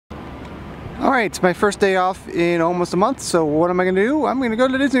Alright, it's my first day off in almost a month, so what am I going to do? I'm going to go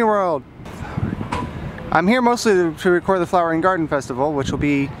to Disney World. I'm here mostly to record the Flower and Garden Festival, which will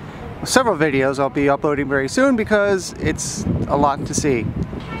be several videos I'll be uploading very soon because it's a lot to see.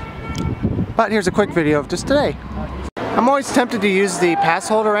 But here's a quick video of just today. I'm always tempted to use the pass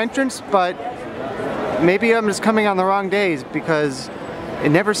holder entrance, but maybe I'm just coming on the wrong days because it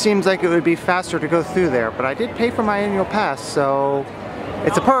never seems like it would be faster to go through there. But I did pay for my annual pass, so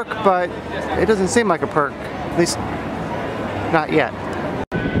it's a perk, but it doesn't seem like a perk, at least not yet.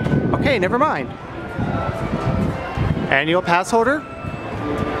 Okay, never mind. Annual pass holder?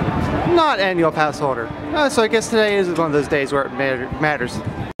 Not annual pass holder. So I guess today is one of those days where it matters.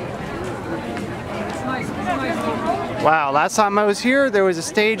 Wow, last time I was here, there was a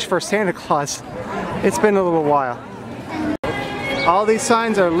stage for Santa Claus. It's been a little while. All these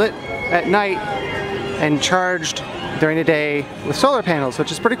signs are lit at night and charged during the day with solar panels,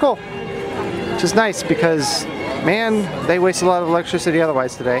 which is pretty cool. Which is nice because, man, they waste a lot of electricity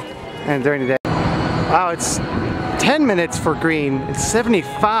otherwise today and during the day. Wow, it's 10 minutes for green. It's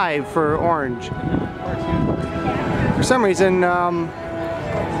 75 for orange. For some reason,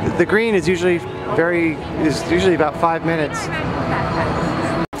 the green is usually about 5 minutes.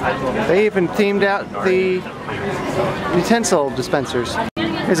 They even themed out the utensil dispensers.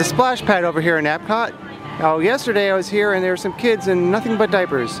 There's a splash pad over here in EPCOT. Oh, yesterday I was here and there were some kids in nothing but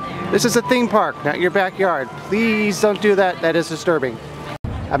diapers. This is a theme park, not your backyard. Please don't do that, that is disturbing.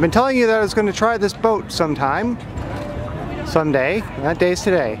 I've been telling you that I was going to try this boat sometime. Someday, that day's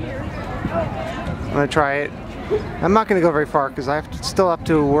today. I'm going to try it. I'm not going to go very far because I still have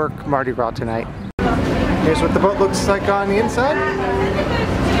to work Mardi Gras tonight. Here's what the boat looks like on the inside.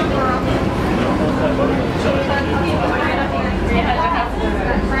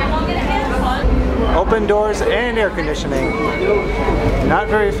 Open doors and air conditioning. Not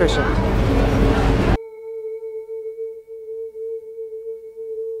very efficient.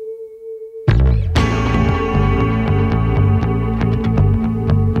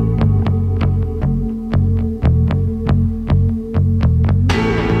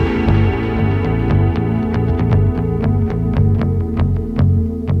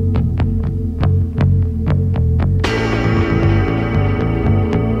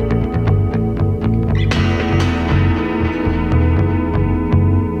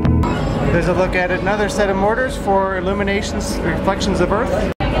 There's a look at another set of mortars for illuminations, reflections of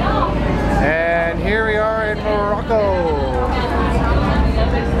Earth. And here we are in Morocco.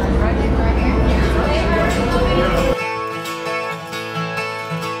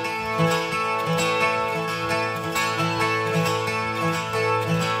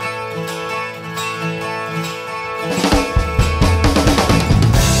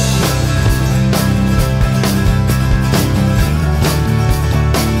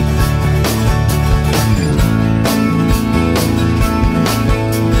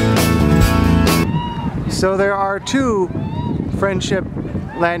 So there are two Friendship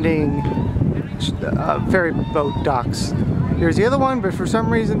Landing ferry boat docks. Here's the other one, but for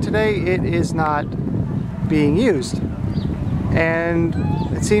some reason today it is not being used. And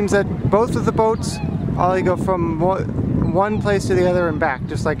it seems that both of the boats only go from one place to the other and back,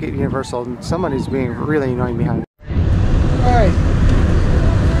 just like at Universal. And somebody's being really annoying behind. Alright,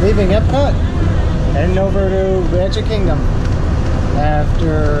 leaving Epcot, heading over to Magic Kingdom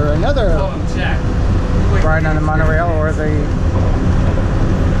after another ride on the monorail or the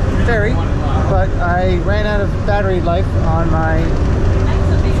ferry, but I ran out of battery life on my,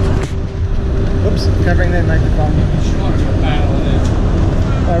 oops, covering the microphone.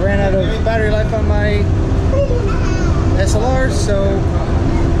 I ran out of battery life on my SLR, so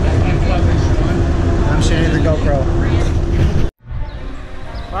I'm shooting the GoPro.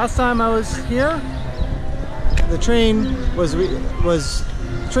 Last time I was here, the train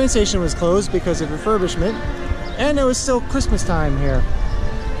train station was closed because of refurbishment, and it was still Christmas time here.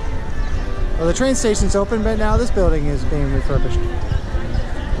 Well, the train station's open, but now this building is being refurbished.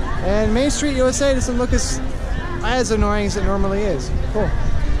 And Main Street USA doesn't look as annoying as it normally is. Cool.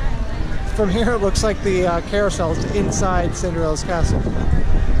 From here it looks like the carousels inside Cinderella's castle.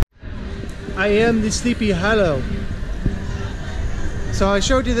 I am the Sleepy Hollow. So I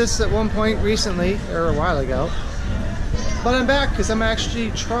showed you this at one point recently, or a while ago. But I'm back because I'm actually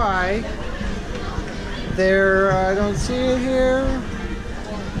try their, I don't see it here.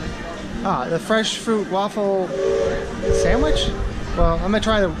 The fresh fruit waffle sandwich? Well, I'm gonna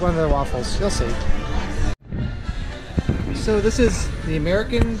try one of their waffles, you'll see. So this is the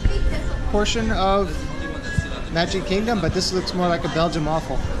American portion of Magic Kingdom, but this looks more like a Belgian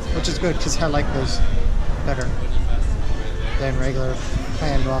waffle, which is good because I like those better than regular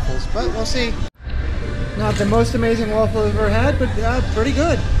planned waffles, but we'll see. Not the most amazing waffle I've ever had, but pretty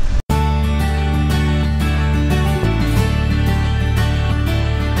good.